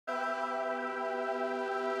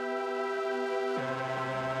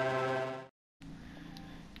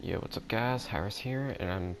Yo, what's up guys, Harris here, and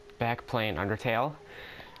I'm back playing Undertale.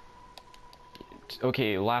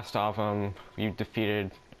 Okay, last off, you defeated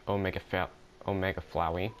Omega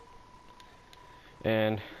Flowey.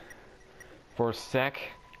 And for a sec,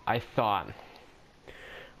 I thought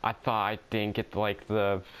I didn't get like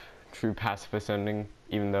the true pacifist ending,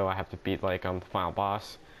 even though I have to beat like the final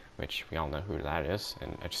boss, which we all know who that is,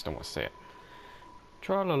 and I just don't want to say it.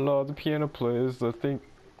 Tra la la, the piano plays the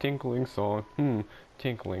tinkling song.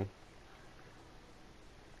 Tinkling.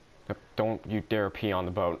 Don't you dare pee on the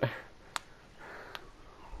boat.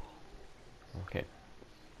 Okay.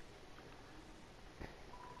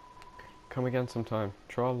 Come again sometime.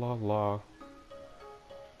 Tra la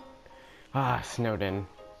la. Snowden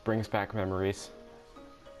brings back memories.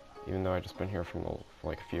 Even though I've just been here for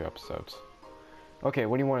like a few episodes. Okay,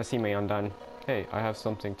 what do you want to see me undone? Hey, I have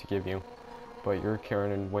something to give you, but you're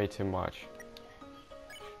carrying way too much.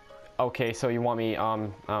 Okay, so you want me, I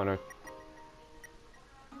don't know.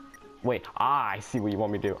 Wait, I see what you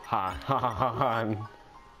want me to do. Ha ha ha ha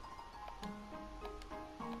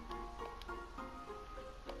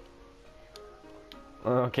ha.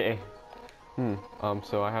 Okay.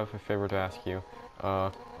 So I have a favor to ask you.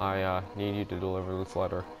 I need you to deliver this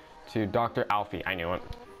letter to Dr. Alfie. I knew it.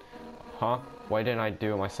 Huh? Why didn't I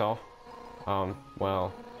do it myself?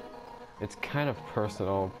 Well, it's kind of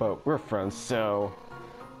personal, but we're friends, so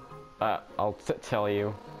I'll tell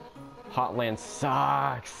you. Hotland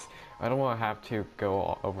sucks. I don't want to have to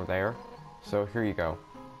go over there, so here you go.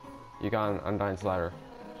 You got an Undyne's letter.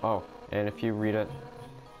 Oh, and if you read it,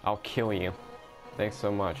 I'll kill you. Thanks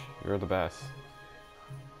so much. You're the best.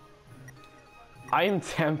 I am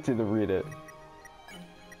tempted to read it.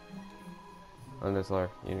 Undyne's letter.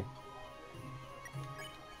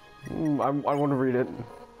 I want to read it.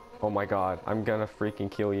 Oh my god, I'm gonna freaking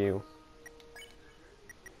kill you.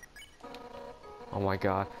 Oh my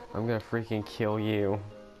god, I'm gonna freaking kill you.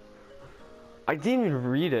 I didn't even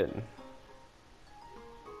read it.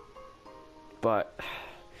 But,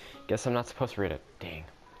 guess I'm not supposed to read it. Dang.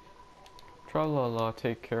 Tra la la,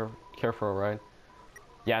 take careful, right?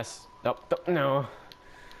 Yes. Nope, no.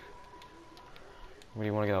 Where do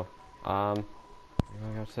you want to go? What do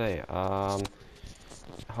I gotta say?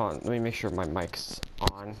 Hold on, let me make sure my mic's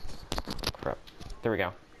on. Crap. There we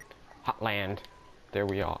go. Hotland. There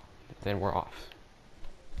we are. Then we're off.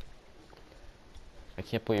 I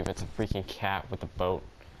can't believe it's a freaking cat with a boat.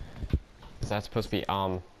 Is that supposed to be,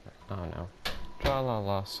 I don't know. Tra la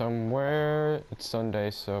la, somewhere. It's Sunday,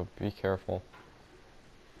 so be careful.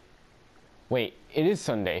 Wait, it is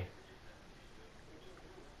Sunday.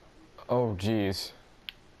 Oh, jeez.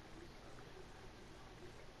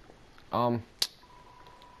 Come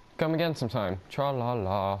again sometime. Tra la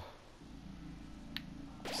la.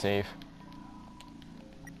 Save.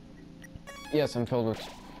 Yes, I'm filled with...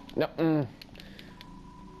 No,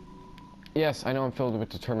 Yes, I know I'm filled with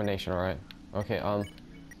determination, alright. Okay,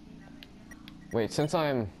 wait, since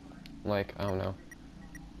I'm, like, I don't know.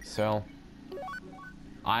 So,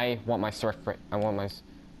 I want my I want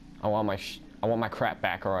my crap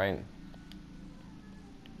back, alright?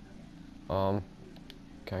 Can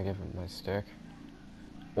I give him my stick?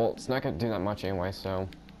 Well, it's not gonna do that much anyway, so.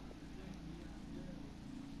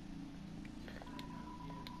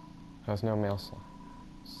 Has no mail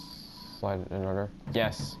slide it in under.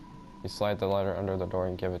 Yes. You slide the letter under the door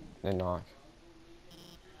and give it a knock.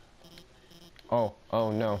 Oh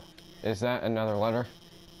no. Is that another letter?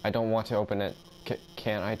 I don't want to open it.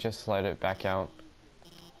 Can't I just slide it back out?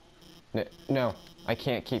 No, I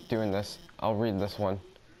can't keep doing this. I'll read this one.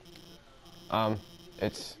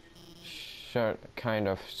 It's shut kind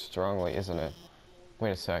of strongly, isn't it? Wait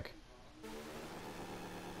a sec.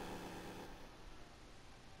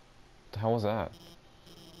 The hell was that?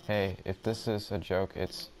 Hey, if this is a joke,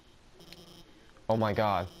 it's... Oh my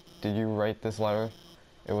god, did you write this letter?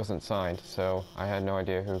 It wasn't signed, so I had no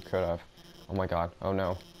idea who could have. Oh my god, oh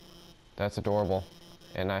no. That's adorable.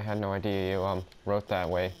 And I had no idea you wrote that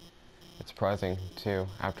way. It's surprising, too,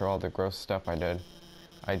 after all the gross stuff I did.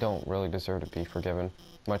 I don't really deserve to be forgiven.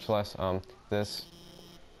 Much less, this,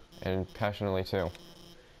 and passionately, too.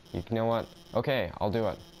 You know what? Okay, I'll do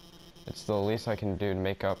it. It's the least I can do to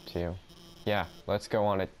make up to you. Yeah, let's go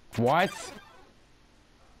on it. What?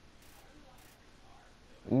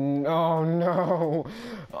 Oh no!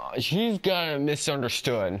 She's got it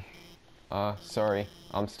misunderstood. Sorry.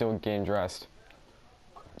 I'm still getting dressed.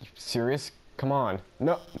 You serious? Come on.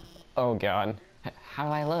 No. Oh god. How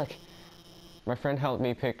do I look? My friend helped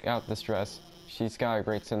me pick out this dress. She's got a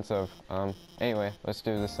great sense of, anyway, let's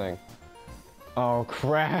do this thing. Oh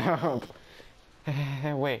crap!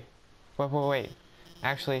 Wait. Wait.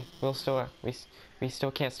 Actually, we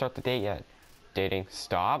still can't start the date yet. Dating.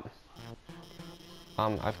 Stop.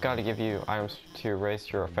 I've got to give you items to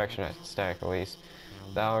raise your affectionate stack at least.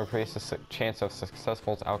 That'll increase the chance of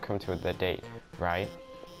successful outcome to the date, right?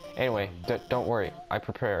 Anyway, don't worry, I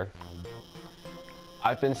prepared.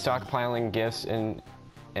 I've been stockpiling gifts in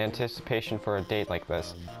anticipation for a date like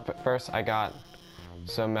this. But first, I got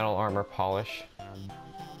some metal armor polish.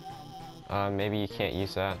 Maybe you can't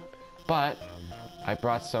use that. But I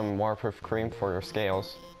brought some waterproof cream for your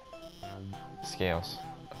scales. Scales.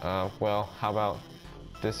 Well, how about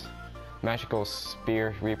this magical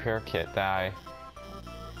spear repair kit that I...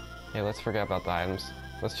 Hey, let's forget about the items.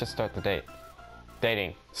 Let's just start the date.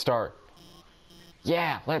 Dating. Start.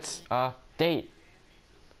 Yeah, let's, date.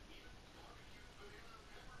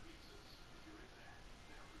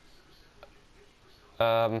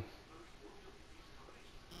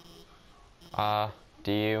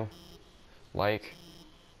 Do you like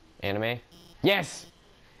anime? Yes!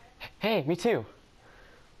 Hey, me too!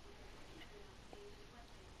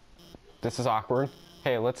 This is awkward.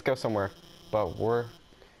 Hey, let's go somewhere. But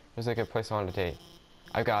where's a good place on a date?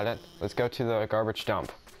 I got it. Let's go to the garbage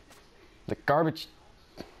dump. The garbage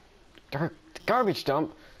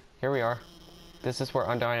dump? Here we are. This is where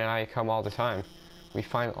Undyne and I come all the time. We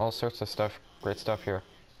find all sorts of stuff, great stuff here.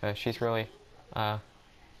 She's really, oh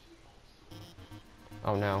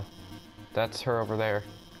no. That's her over there.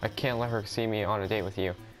 I can't let her see me on a date with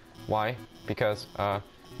you. Why? Because,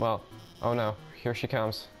 well, oh no, here she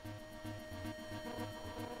comes.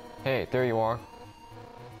 Hey, there you are.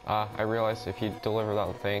 I realize if you deliver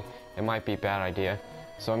that thing, it might be a bad idea.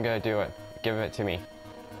 So I'm gonna do it. Give it to me.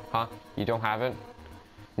 Huh? You don't have it?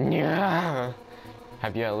 Yeah.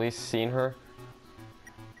 Have you at least seen her?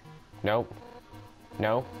 Nope.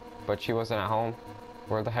 No? But she wasn't at home.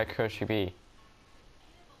 Where the heck could she be?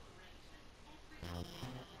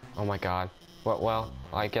 Oh my god. Well,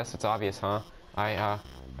 I guess it's obvious, huh? I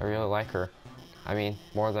really like her. I mean,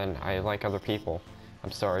 more than I like other people.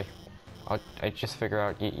 I'm sorry. I just figure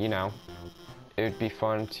out, you know, it would be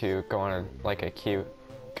fun to go on like a cute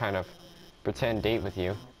kind of pretend date with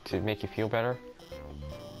you to make you feel better.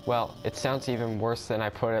 Well, it sounds even worse than I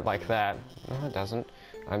put it like that. No, it doesn't.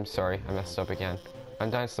 I'm sorry, I messed up again.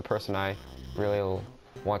 Undyne's the person I really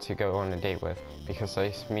want to go on a date with, because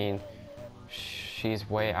I mean, she's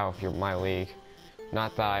way out of my league.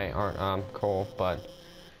 Not that I aren't cool, but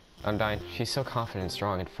Undyne, she's so confident,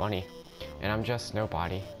 strong, and funny, and I'm just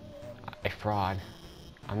nobody. A fraud.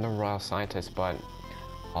 I'm the royal scientist, but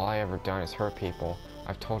all I ever done is hurt people.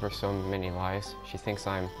 I've told her so many lies. She thinks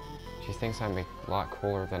I'm a lot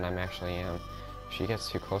cooler than I actually am. If she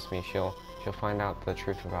gets too close to me, she'll find out the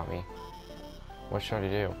truth about me. What should I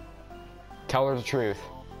do? Tell her the truth.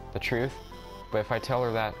 The truth? But if I tell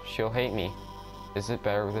her that, she'll hate me. Is it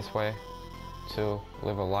better this way? To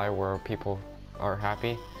live a lie where people are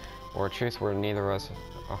happy? Or a truth where neither of us...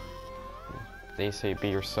 they say be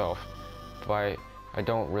yourself. But I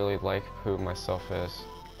don't really like who myself is.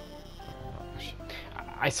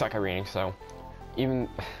 I suck at reading, so even...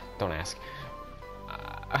 don't ask.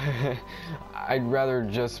 I'd rather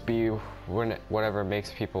just be whatever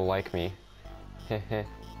makes people like me.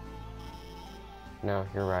 No,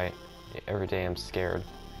 you're right. Every day I'm scared.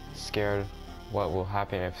 Scared what will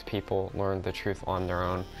happen if people learn the truth on their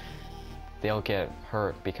own. They'll get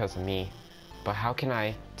hurt because of me. But how can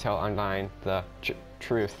I tell Undyne the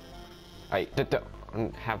truth? I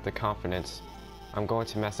don't have the confidence. I'm going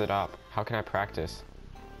to mess it up. How can I practice?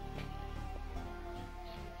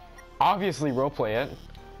 Obviously roleplay it.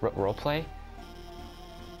 Roleplay?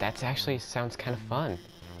 That actually sounds kind of fun.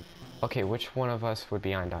 Okay, which one of us would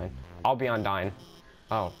be Undyne? I'll be Undyne.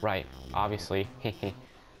 Oh, right. Obviously.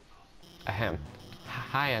 Ahem.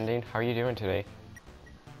 Hi, Undyne. How are you doing today?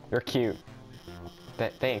 You're cute.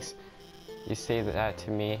 Thanks. You say that to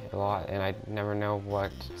me a lot, and I never know what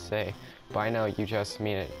to say. But I know you just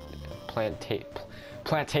mean it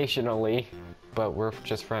plantationally, but we're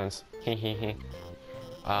just friends. Hehehe.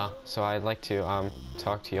 So I'd like to,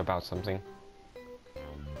 talk to you about something.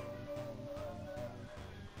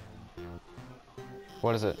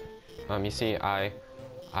 What is it? You see, I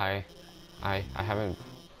haven't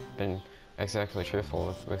been exactly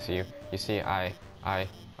truthful with you. You see,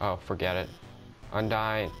 oh, forget it.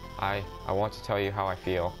 Undyne, I want to tell you how I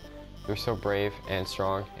feel. You're so brave and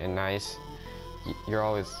strong and nice. You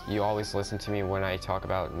always listen to me when I talk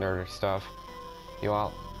about nerdy stuff. You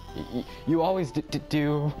always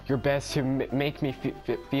do your best to make me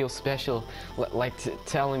feel special, like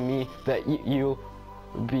telling me that you'll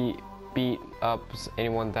beat up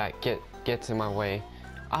anyone that gets in my way.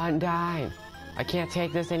 Undyne, I can't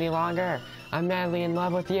take this any longer. I'm madly in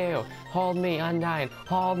love with you. Hold me, Undyne.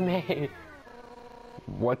 Hold me.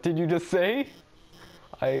 What did you just say?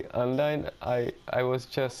 Undyne, I was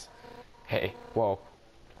just... Hey, whoa.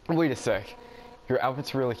 Wait a sec. Your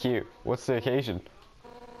outfit's really cute. What's the occasion?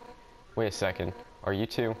 Wait a second. Are you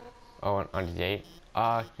two on a date?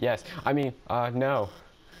 Yes. I mean, no.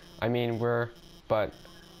 I mean,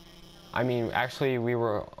 actually, we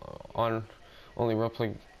were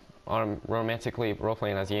romantically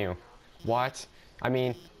role-playing as you. What? I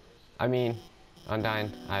mean,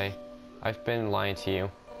 Undyne, I've been lying to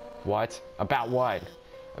you. What? About what?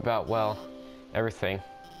 About, well, everything.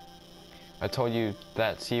 I told you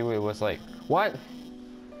that seaweed was like, what?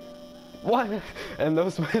 What? And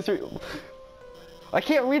those history... I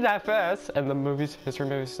can't read that fast! And the history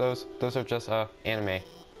movies, those are just, anime.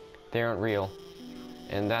 They aren't real.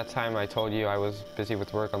 And that time I told you I was busy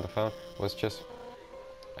with work on the phone was just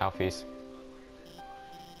Alfie's.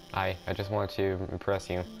 I just wanted to impress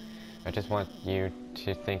you. I just want you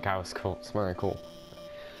to think I was cool, smart and cool.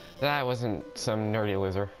 That I wasn't some nerdy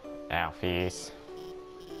loser. Alfie's.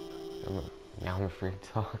 Now I'm free to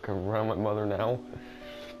talk around my mother now.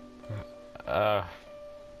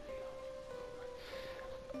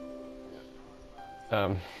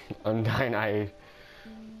 Undyne, I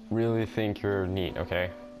really think you're neat, okay?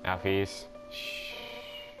 Alfie's. Shh.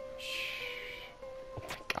 Shh. Oh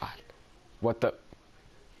my god. What the?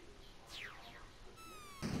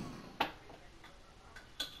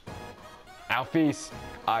 Alfie's.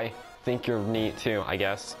 I think you're neat too, I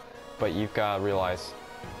guess. But you've gotta realize,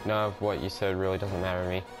 none of what you said really doesn't matter to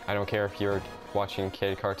me. I don't care if you're watching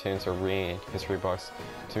kid cartoons or reading history books.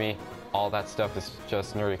 To me, all that stuff is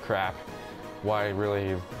just nerdy crap. What I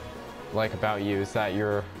really like about you is that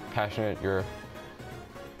you're passionate, you're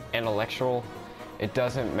intellectual. It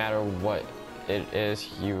doesn't matter what it is,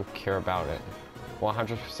 you care about it.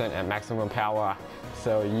 100% at maximum power,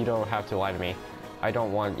 so you don't have to lie to me. I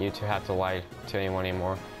don't want you to have to lie to anyone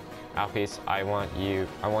anymore. Alphys, I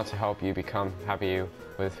want to help you become happy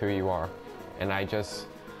with who you are. And I just,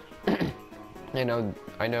 I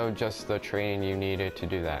know just the training you needed to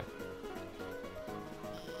do that.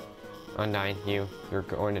 Undyne, you're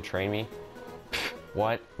going to train me?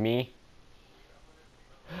 What? Me?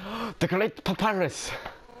 The great Pyrus!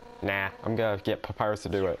 Nah, I'm gonna get Pyrus to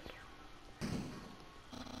do it.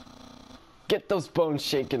 Get those bones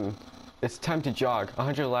shaken! It's time to jog.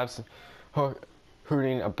 100 laps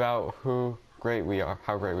hooting about how great we are.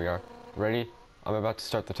 Ready? I'm about to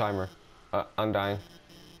start the timer. Undyne,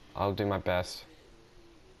 I'll do my best.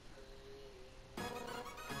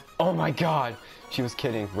 Oh my god! She was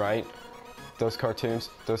kidding, right? Those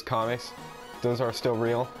cartoons, those comics, those are still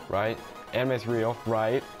real, right? Anime's real,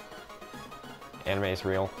 right? Anime's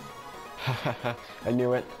real. I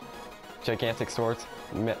knew it. Gigantic swords,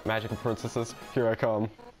 magical princesses, here I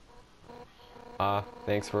come.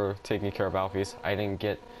 Thanks for taking care of Alphys. I didn't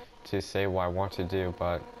get to say what I want to do,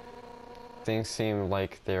 but things seem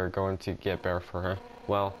like they're going to get better for her.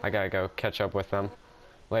 Well, I gotta go catch up with them.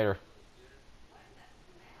 Later.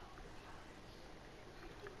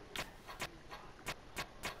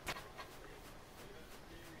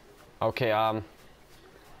 Okay, how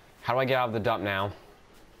do I get out of the dump now?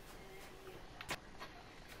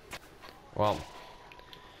 Well,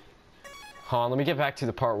 hold on, let me get back to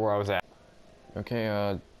the part where I was at.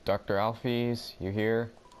 Okay, Dr. Alphys, you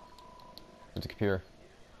here? Where's the computer?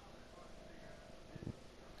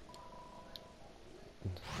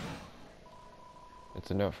 It's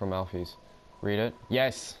a note from Alphys. Read it?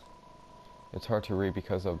 Yes! It's hard to read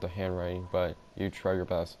because of the handwriting, but you try your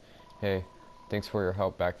best. Hey, thanks for your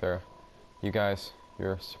help back there. You guys,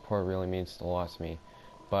 your support really means a lot to me.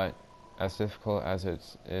 But, as difficult as it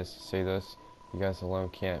is to say this, you guys alone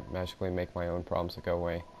can't magically make my own problems go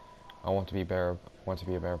away. I want to be better. Want to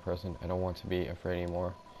be a better person. I don't want to be afraid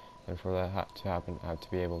anymore. And for that to happen, I have to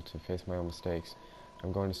be able to face my own mistakes.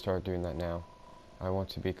 I'm going to start doing that now. I want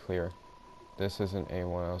to be clear. This isn't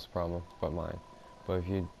anyone else's problem but mine. But if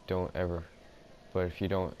you don't ever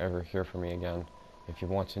hear from me again, if you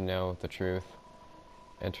want to know the truth,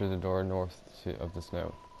 enter the door north of this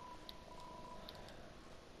note.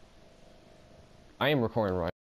 I am recording, right?